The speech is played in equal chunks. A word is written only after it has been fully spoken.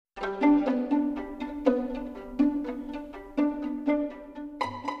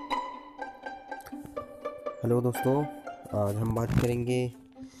Hello दोस्तों, आज हम बात करेंगे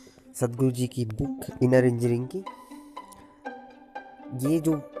सद्गुरु जी की बुक इनर इंजीनियरिंग की।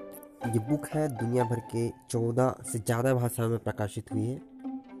 ये बुक है दुनिया भर के 14 से ज़्यादा भाषाओं में प्रकाशित हुई है।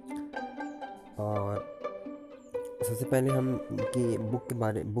 और सबसे पहले हम इनकी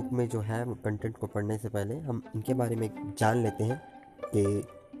बुक में जो है कंटेंट को पढ़ने से पहले हम इनके बारे में जान लेते हैं कि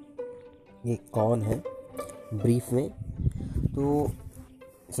ये कौन है ब्रीफ में। तो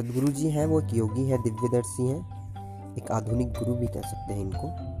सद्गुरु जी हैं, वो एक योगी है, दिव्यदर्शी हैं, एक आधुनिक गुरु भी कह सकते हैं इनको।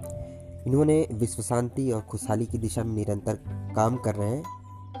 इन्होंने विश्व शांति और खुशहाली की दिशा में निरंतर काम कर रहे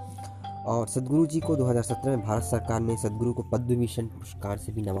हैं। और सद्गुरु जी को 2017 में भारत सरकार ने सद्गुरु को पद्म विभूषण पुरस्कार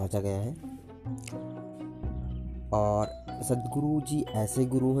से भी नवाजा गया है। और सद्गुरु जी ऐसे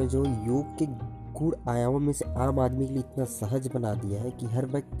गुरु हैं जो योग के गूढ़ आयामों में से आम आदमी के लिए इतना सहज बना दिया है कि हर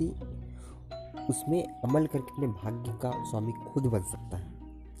व्यक्ति उसमें अमल करके अपने भाग्य का स्वामी खुद बन सकता है।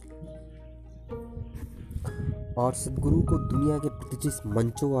 और सद्गुरु को दुनिया के प्रतिष्ठित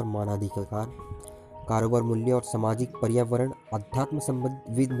मंचों और मानवाधिकार, कारोबार मूल्य और सामाजिक, पर्यावरण, अध्यात्म संबंधित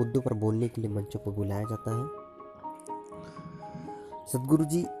विविध मुद्दों पर बोलने के लिए मंचों पर बुलाया जाता है। सद्गुरु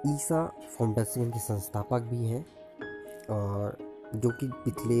जी ईसा फाउंडेशन के संस्थापक भी हैं, और जो कि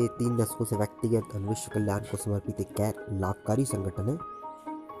पिछले 3 दशकों से व्यक्तिगत और विश्व कल्याण को समर्पित एक गैर लाभकारी संगठन है।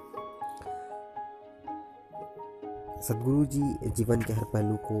 सद्गुरु जी जीवन के हर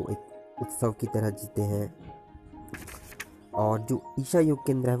पहलू को एक उत्सव की तरह जीते हैं। और जो ईशा योग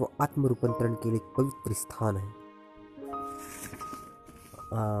केंद्र है वो आत्म रूपांतरण के लिए एक पवित्र स्थान है।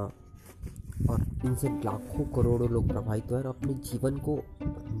 और इनसे लाखों करोड़ों लोग प्रभावित हुए और अपने जीवन को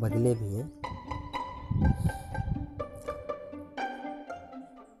बदले भी हैं।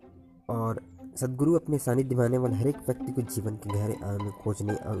 और सद्गुरु अपने सानिध्य में आने वाले हर एक व्यक्ति को जीवन के गहरे आयाम में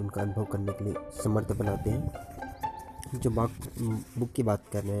खोजने और उनका अनुभव करने के लिए समर्थ बनाते हैं। जो बुक की बात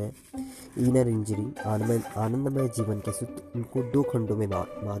कर रहे हैं, इनर इंजीनियरिंग आनंदमय जीवन के सूत्र, उनको 2 खंडों में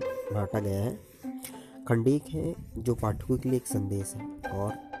बांटा गया है। खंड 1 है जो पाठकों के लिए एक संदेश है,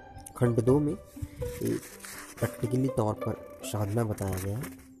 और खंड 2 में एक प्रैक्टिकली तौर पर साधना बताया गया है।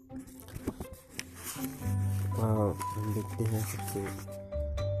 हम देखते हैं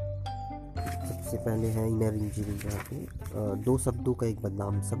सबसे पहले है इनर इंजीनियरिंग। यहाँ पे 2 शब्दों का एक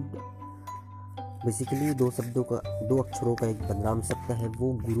बदनाम शब्द, बेसिकली 2 अक्षरों का एक बदनाम शब्द है,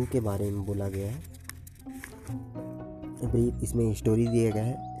 वो गुरु के बारे में बोला गया है। इसमें स्टोरी दिया गया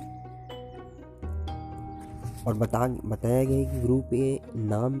है और बताया गया है कि गुरु के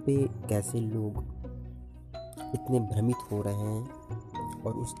नाम पे कैसे लोग इतने भ्रमित हो रहे हैं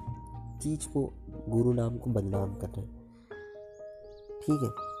और उस चीज को, गुरु नाम को बदनाम कर रहे हैं। ठीक है,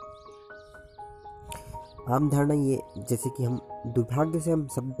 आम धारणा ये, जैसे कि हम दुर्भाग्य से हम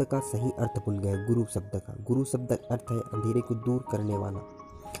शब्द का सही अर्थ भूल गए। गुरु शब्द का अर्थ है अंधेरे को दूर करने वाला।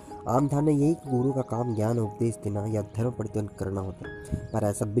 आम धारणा यही कि गुरु का काम ज्ञान उपदेश देना या धर्म प्रतिपादन करना होता है, पर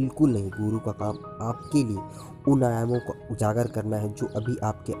ऐसा बिल्कुल नहीं। गुरु का काम आपके लिए उन आयामों को उजागर करना है जो अभी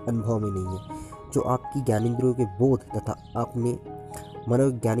आपके अनुभव में नहीं है, जो आपकी ज्ञानेंद्रियों के बोध तथा अपने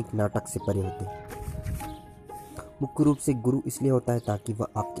मनोवैज्ञानिक नाटक से परे होते हैं। मुख्य रूप से गुरु इसलिए होता है ताकि वह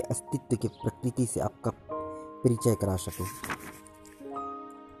आपके अस्तित्व की प्रकृति से आपका परिचय करा सके।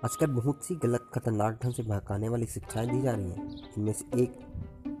 आजकल बहुत सी गलत, खतरनाक ढंग से बहकाने वाली शिक्षाएं दी जा रही हैं, जिनमें से एक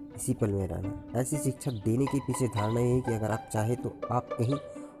डिसिपल में रहना। ऐसी शिक्षा देने के पीछे धारणा यह है कि अगर आप चाहे तो आप कहीं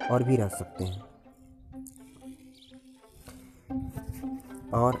और भी रह सकते हैं।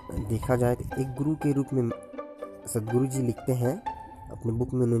 और देखा जाए तो एक गुरु के रूप में सद्गुरु जी लिखते हैं अपने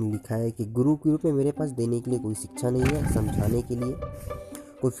बुक में, उन्होंने लिखा है कि गुरु के रूप में मेरे पास देने के लिए कोई शिक्षा नहीं है, समझाने के लिए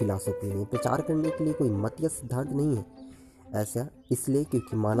कोई फिलॉसफी नहीं, प्रचार करने के लिए कोई मत या सिद्धांत नहीं है। ऐसा इसलिए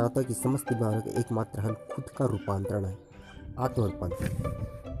क्योंकि मानवता की समस्त बीमारियों का एकमात्र हल खुद का रूपांतरण है, आत्म रूपांतरण,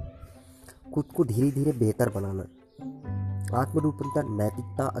 खुद को धीरे धीरे बेहतर बनाना। आत्म रूपांतरण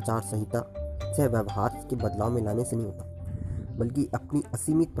नैतिकता, आचार संहिता से, व्यवहार के बदलाव में लाने से नहीं होता, बल्कि अपनी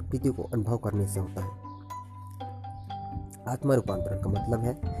असीमित प्रकृति को अनुभव करने से होता है। आत्म रूपांतरण का मतलब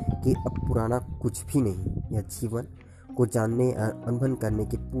है कि अब पुराना कुछ भी नहीं, यह जीवन को जानने, अनुभव करने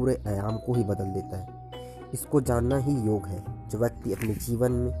के पूरे आयाम को ही बदल देता है। इसको जानना ही योग है। जो व्यक्ति अपने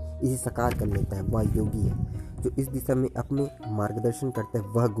जीवन में इसे साकार कर लेता है वह योगी है। जो इस दिशा में अपने मार्गदर्शन करता है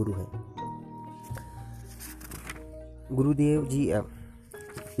वह गुरु है। गुरुदेव जी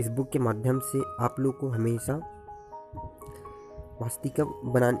इस बुक के माध्यम से आप लोग को हमेशा वास्तविक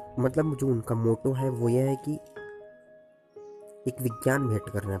बनाने, मतलब जो उनका मोटो है वो यह है कि एक विज्ञान भेंट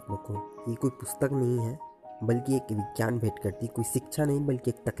कर रहे हैं आप लोग को। ये कोई पुस्तक नहीं है, बल्कि एक विज्ञान भेंट करती, कोई शिक्षा नहीं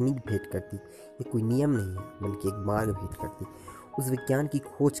बल्कि एक तकनीक भेंट करती। ये कोई नियम नहीं है बल्कि एक मार्ग भेंट करती। उस विज्ञान की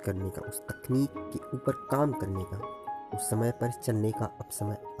खोज करने का, उस तकनीक के ऊपर काम करने का, उस समय पर चलने का अब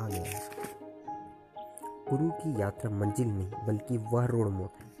समय आ गया है। गुरु की यात्रा मंजिल नहीं बल्कि वह रोड मोड़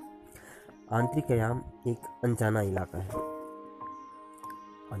है। आंतरिक आयाम एक अनजाना इलाका है।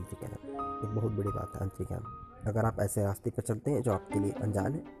 आंतरिक आयाम एक बहुत बड़ी बात है। आंतरिक आयाम, अगर आप ऐसे रास्ते पर चलते हैं जो आपके लिए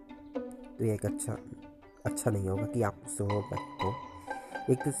अनजान है तो ये एक अच्छा नहीं होगा कि आप उससे हो।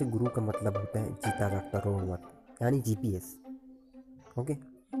 एक तरह से गुरु का मतलब होता है जीता जागता रोड मार्क, यानी जीपीएस। ओके,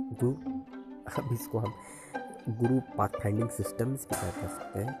 गुरु, अब इसको हम गुरु पाथ फाइंडिंग सिस्टम्स भी कह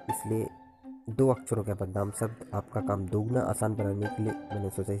सकते हैं। इसलिए 2 अक्षरों के बदनाम शब्द आपका काम दोगुना आसान बनाने के लिए मैंने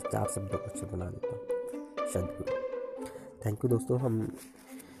सोचा इस 4 शब्दों को अच्छा बना लेता हूँ, सदगुरु। थैंक यू दोस्तों। हम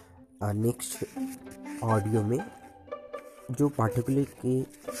नेक्स्ट ऑडियो में जो पार्टिकुलर के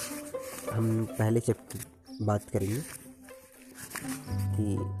हम पहले चैप्टर की बात करेंगे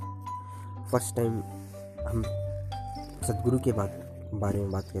कि फर्स्ट टाइम हम सदगुरु के बारे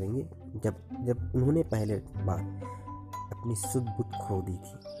में बात करेंगे जब उन्होंने पहले बार अपनी शुद्ध बुद्ध खो दी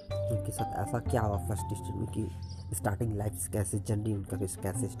थी। उनके साथ ऐसा क्या हुआ, फर्स्ट स्टेज उनकी स्टार्टिंग लाइफ कैसे जर्नी उनका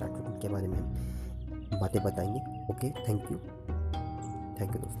कैसे स्टार्ट हुई, उनके बारे में हम बातें बताएंगे। ओके, थैंक यू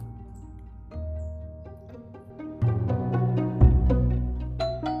दोस्तों।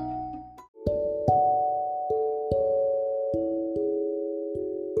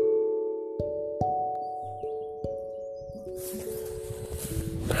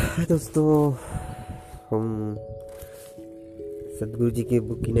 दोस्तों, हम सदगुरु जी के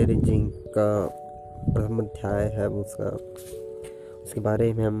बुक इन अरेंजिंग का प्रथम अध्याय है उसके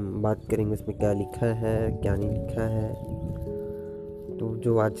बारे में हम बात करेंगे। उसमें क्या लिखा है क्या नहीं लिखा है। तो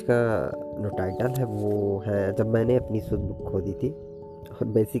जो आज का जो टाइटल है वो है जब मैंने अपनी शुद्ध बुक खो दी थी। और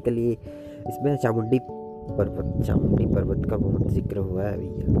बेसिकली इसमें चामुंडी पर्वत का बहुत जिक्र हुआ है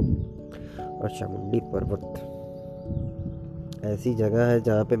भैया। और चामुंडी पर्वत ऐसी जगह है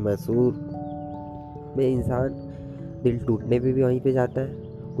जहाँ पे मैसूर में इंसान दिल टूटने पे भी वहीं पे जाता है,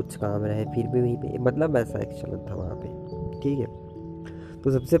 कुछ काम रहे फिर भी वहीं पे, मतलब ऐसा एक चलन था वहाँ पे। ठीक है,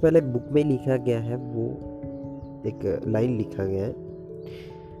 तो सबसे पहले बुक में लिखा गया है, वो एक लाइन लिखा गया है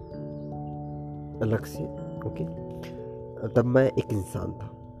अलग से। ओके, तब मैं एक इंसान था,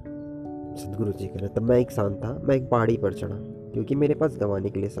 सदगुरु जी कह रहे, तब मैं एक इंसान था, मैं एक पहाड़ी पर चढ़ा क्योंकि मेरे पास गंवाने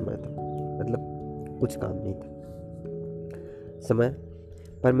के लिए समय था, मतलब कुछ काम नहीं था समय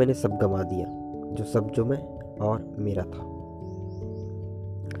पर। मैंने सब गंवा दिया, जो मैं और मेरा था।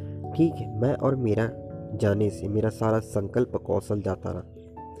 ठीक है, मैं और मेरा जाने से मेरा सारा संकल्प कौशल जाता रहा।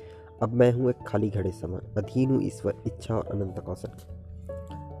 अब मैं हूं एक खाली घड़े समान, अधीन हूं ईश्वर इच्छा और अनंत कौशल।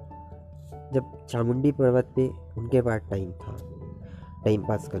 जब चामुंडी पर्वत पे उनके पास टाइम था, टाइम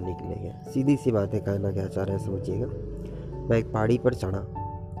पास करने के लिए गया। सीधी सी बात है, कहना क्या चाह रहे हैं समझिएगा। मैं एक पहाड़ी पर चढ़ा,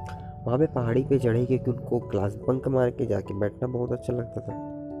 वहाँ पे पहाड़ी पे चढ़े क्योंकि उनको क्लास बंक मार के जाके बैठना बहुत अच्छा लगता था।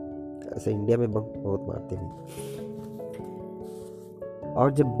 ऐसे इंडिया में बंक बहुत मारते हैं।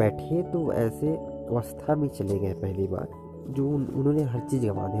 और जब बैठे तो ऐसे अवस्था में चले गए पहली बार, जो उन्होंने हर चीज़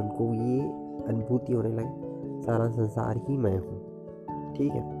गंवा दी। उनको ये अनुभूति होने लगी सारा संसार ही मैं हूँ।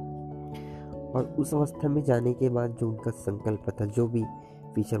 ठीक है, और उस अवस्था में जाने के बाद जो उनका संकल्प था, जो भी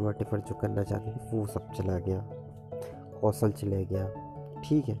फीचर वाटेवर जो करना चाहते थे, वो सब चला गया, कौशल चले गया।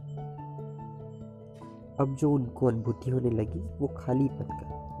 ठीक है, अब जो उनको अनुभूति होने लगी वो खालीपन का,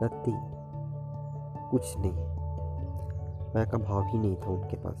 नथिंग, कुछ नहीं, मैं का भाव ही नहीं था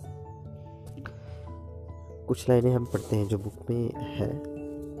उनके पास। कुछ लाइनें हम पढ़ते हैं जो बुक में है।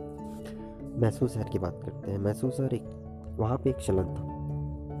 मैसूर शहर की बात करते हैं। मैसूर शहर वहाँ पे एक चलन था,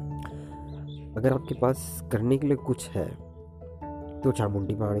 अगर आपके पास करने के लिए कुछ है तो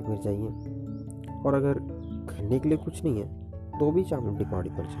चामुंडी पहाड़ी पर जाइए, और अगर करने के लिए कुछ नहीं है तो भी चामुंडी पहाड़ी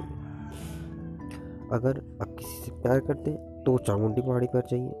पर जाइए। अगर आप किसी से प्यार करते हैं तो चामुंडी पहाड़ी पर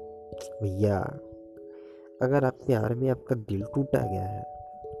जाइए भैया। अगर आप प्यार में आपका दिल टूटा गया है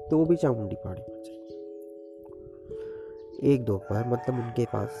तो भी चामुंडी पहाड़ी पर जाइए। एक दो बार, मतलब उनके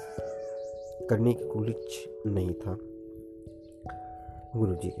पास करने की कुछ नहीं था।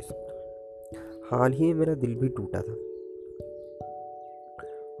 गुरु जी के साथ हाल ही में मेरा दिल भी टूटा था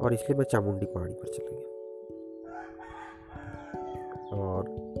और इसलिए मैं चामुंडी पहाड़ी पर चला गया। और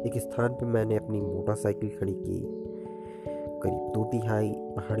एक स्थान पर मैंने अपनी मोटरसाइकिल खड़ी की। करीब 2/3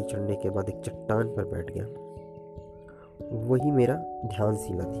 पहाड़ी चढ़ने के बाद एक चट्टान पर बैठ गया। वही मेरा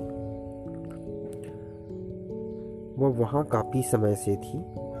ध्यानशिला थी। वह वहाँ काफी समय से थी,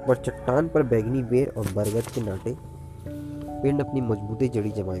 पर चट्टान पर बैगनी बेर और बरगद के नाटे पेड़ अपनी मजबूती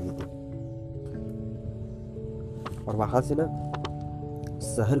जड़ी जमाई हुई थी। और वहां से ना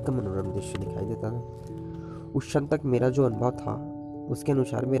शहर का मनोरम दृश्य दिखाई देता था। उस क्षण तक मेरा जो अनुभव था उसके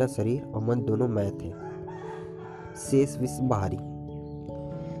अनुसार मेरा शरीर और मन दोनों मैं थे, शेष विश्व बाहरी।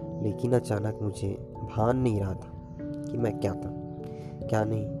 लेकिन अचानक मुझे भान नहीं रहा था कि मैं क्या था क्या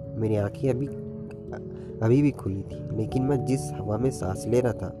नहीं। मेरी आंखें अभी अभी भी खुली थी, लेकिन मैं जिस हवा में सांस ले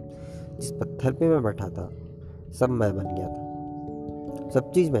रहा था, जिस पत्थर पे मैं बैठा था, सब मैं बन गया था।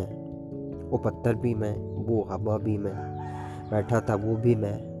 सब चीज़ मैं, वो पत्थर भी मैं, वो हवा भी मैं, बैठा था वो भी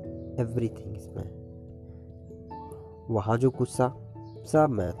मैं, एवरीथिंग इज मैं। वहाँ जो कुछ था सब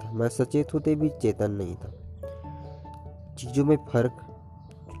मैं था। मैं सचेत होते भी चेतन नहीं था। चीज़ों में फर्क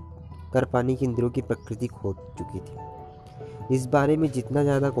कर पाने की इंद्रियों की प्रकृति खो चुकी थी। इस बारे में जितना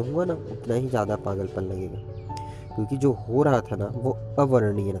ज़्यादा कहूँगा ना, उतना ही ज़्यादा पागलपन लगेगा, क्योंकि जो हो रहा था ना वो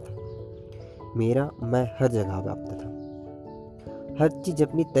अवर्णनीय था। मेरा मैं हर जगह व्याप्त था। हर चीज़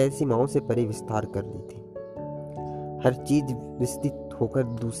अपनी तय सीमाओं से परे विस्तार कर रही थी। हर चीज़ विस्तृत होकर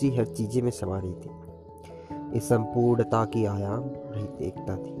दूसरी हर चीज़ें में समा रही थी। इस संपूर्णता की आयाम रहित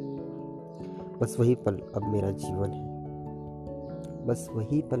एकता थी। बस वही पल अब मेरा जीवन है। बस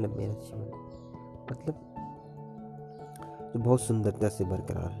वही पल अब मेरा जीवन है। मतलब जो बहुत सुंदरता से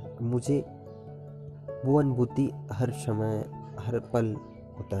बरकरार है। मुझे वो अनुभूति हर समय हर पल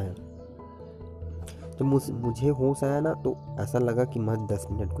होता है। जब मुझे होश आया ना, तो ऐसा लगा कि महज 10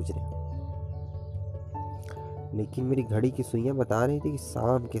 मिनट गुजरे, लेकिन मेरी घड़ी की सुइयां बता रही थी कि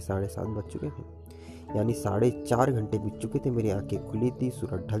शाम के 7:30 बज चुके थे। यानी 4.5 घंटे बीत चुके थे। मेरी आंखें खुली थी,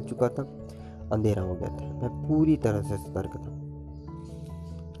 सूरज ढल चुका था, अंधेरा हो गया था। मैं पूरी तरह से सतर्क था,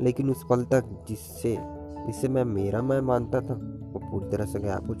 लेकिन उस पल तक जिसे मैं मानता था, वो पूरी तरह से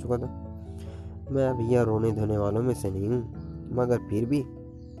गायब हो चुका था। मैं भैया रोने धोने वालों में से नहीं हूँ, मगर फिर भी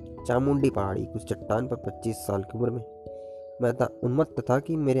चामुंडी पहाड़ी कुछ चट्टान पर 25 साल की उम्र में मैं था उन्मत्त था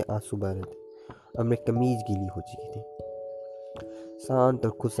कि मेरे आंसू बह रहे थे। अब मेरी कमीज गीली हो चुकी थी। शांत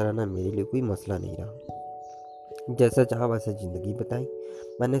और खुश रहना मेरे लिए कोई मसला नहीं रहा। जैसा चाहा वैसे जिंदगी बताई।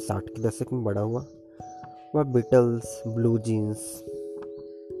 मैंने 60 के दशक में बड़ा हुआ। वह बीटल्स, ब्लू जीन्स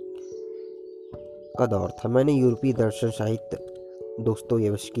का दौर था। मैंने यूरोपीय दर्शन, साहित्य,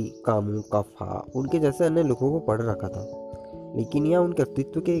 दोस्तोयेवस्की, कामू, काफ्का, उनके जैसे अन्य लोगों को पढ़ रखा था, लेकिन यह उनके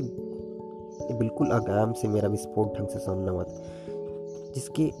अस्तित्व के बिल्कुल अज्ञान से मेरा विस्फोट ढंग से सामना हुआ था,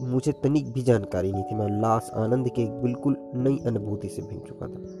 जिसकी मुझे तनिक भी जानकारी नहीं थी। मैं उल्लास, आनंद की एक बिल्कुल नई अनुभूति से भीग चुका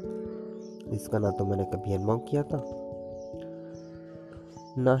था। इसका ना तो मैंने कभी अनुभव किया था,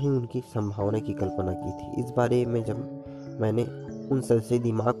 ना ही उनकी संभावना की कल्पना की थी। इस बारे में जब मैंने उन संशय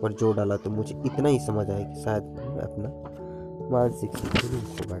दिमाग पर जोर डाला, तो मुझे इतना ही समझ आया कि शायद मैं अपना मानसिक संतुलन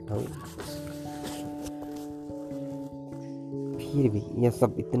खो बैठा हूँ। फिर भी यह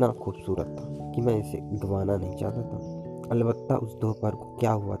सब इतना खूबसूरत था कि मैं इसे गंवाना नहीं चाहता था। अलबत्ता उस दोपहर को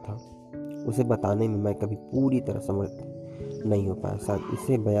क्या हुआ था, उसे बताने में मैं कभी पूरी तरह समर्थ नहीं हो पाया। शायद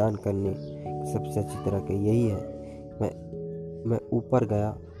इसे बयान करने की सबसे अच्छी तरह का यही है, मैं ऊपर गया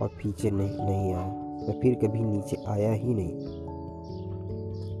और पीछे नहीं आया। मैं फिर कभी नीचे आया ही नहीं।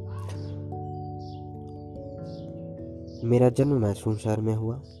 मेरा जन्म मैसूर शहर में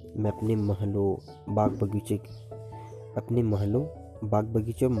हुआ। मैं अपने महलों, बाग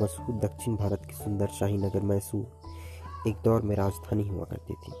बगीचे और मशहूर दक्षिण भारत के सुंदर शाही नगर मैसूर एक दौर में राजधानी हुआ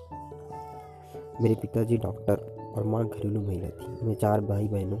करती थी। मेरे पिताजी डॉक्टर और माँ घरेलू महिला थी। मैं 4 भाई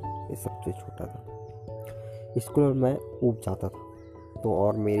बहनों में सबसे छोटा था। स्कूल और मैं ऊब जाता था, तो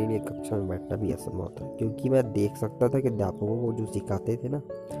और मेरे लिए कक्षा में बैठना भी असंभव था, क्योंकि मैं देख सकता था कि अध्यापकों को जो सिखाते थे ना,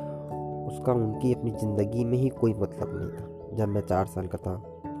 उसका उनकी अपनी ज़िंदगी में ही कोई मतलब नहीं था। जब मैं 4 साल का था,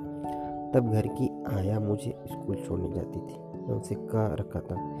 तब घर की आया मुझे स्कूल छोड़ने जाती थी। मैं उनसे कह रखा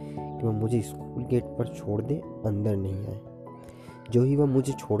था कि वह मुझे स्कूल गेट पर छोड़ दे, अंदर नहीं आए। जो ही वह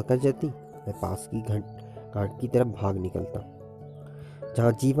मुझे छोड़कर जाती, मैं पास की घाट की तरफ भाग निकलता,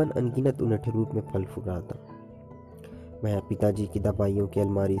 जहाँ जीवन अनगिनत उनटे रूप में फल फूल रहा था। मैं पिताजी की दवाइयों की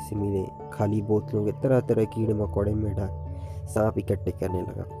अलमारी से मिले खाली बोतलों के तरह तरह कीड़े मकोड़े में ढक सांप इकट्ठे करने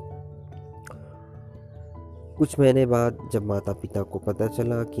लगा। कुछ महीने बाद जब माता पिता को पता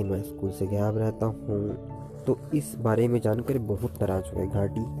चला कि मैं स्कूल से गायब रहता हूँ, तो इस बारे में जानकर बहुत नाराज हुए।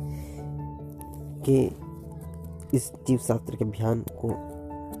 घाटी के इस जीव शास्त्र के अभियान को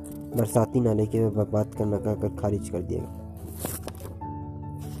बरसाती नाले के बर्बाद करना कहकर खारिज कर दिया गया।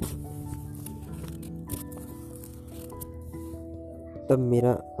 तब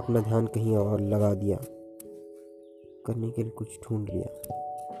मेरा अपना ध्यान कहीं और लगा दिया, करने के लिए कुछ ढूंढ लिया।